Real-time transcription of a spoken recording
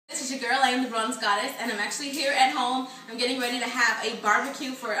your girl. I am the Bronze Goddess, and I'm actually here at home. I'm getting ready to have a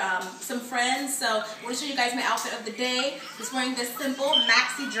barbecue for some friends. So I want to show you guys my outfit of the day. Just wearing this simple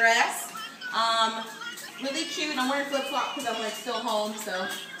maxi dress. Really cute. I'm wearing flip-flops because I'm like still home. So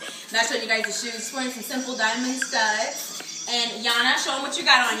I'm not showing you guys the shoes. Just wearing some simple diamond studs. And Yanna, show them what you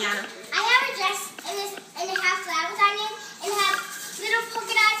got on, Yanna. I have a dress and it has flowers on it, and it has little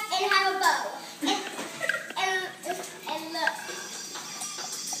polka dots, and it has a bow. And look.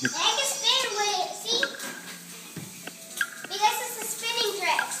 And I can spin with it, see? Because it's a spinning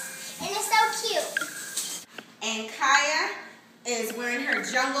dress, and it's so cute. And Kaya is wearing her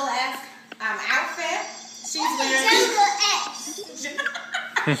jungle-esque outfit. She's wearing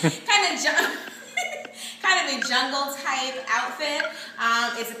kind of a jungle type outfit.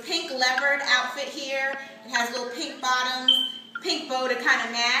 It's a pink leopard outfit here. It has little pink bottoms, pink bow to kind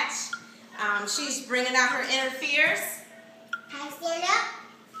of match. She's bringing out her inner fierce. Can I stand up?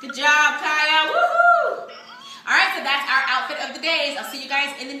 Good job, Kaya. Woohoo! All right, so that's our outfit of the days. I'll see you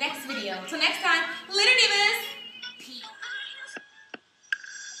guys in the next video. Until next time, later.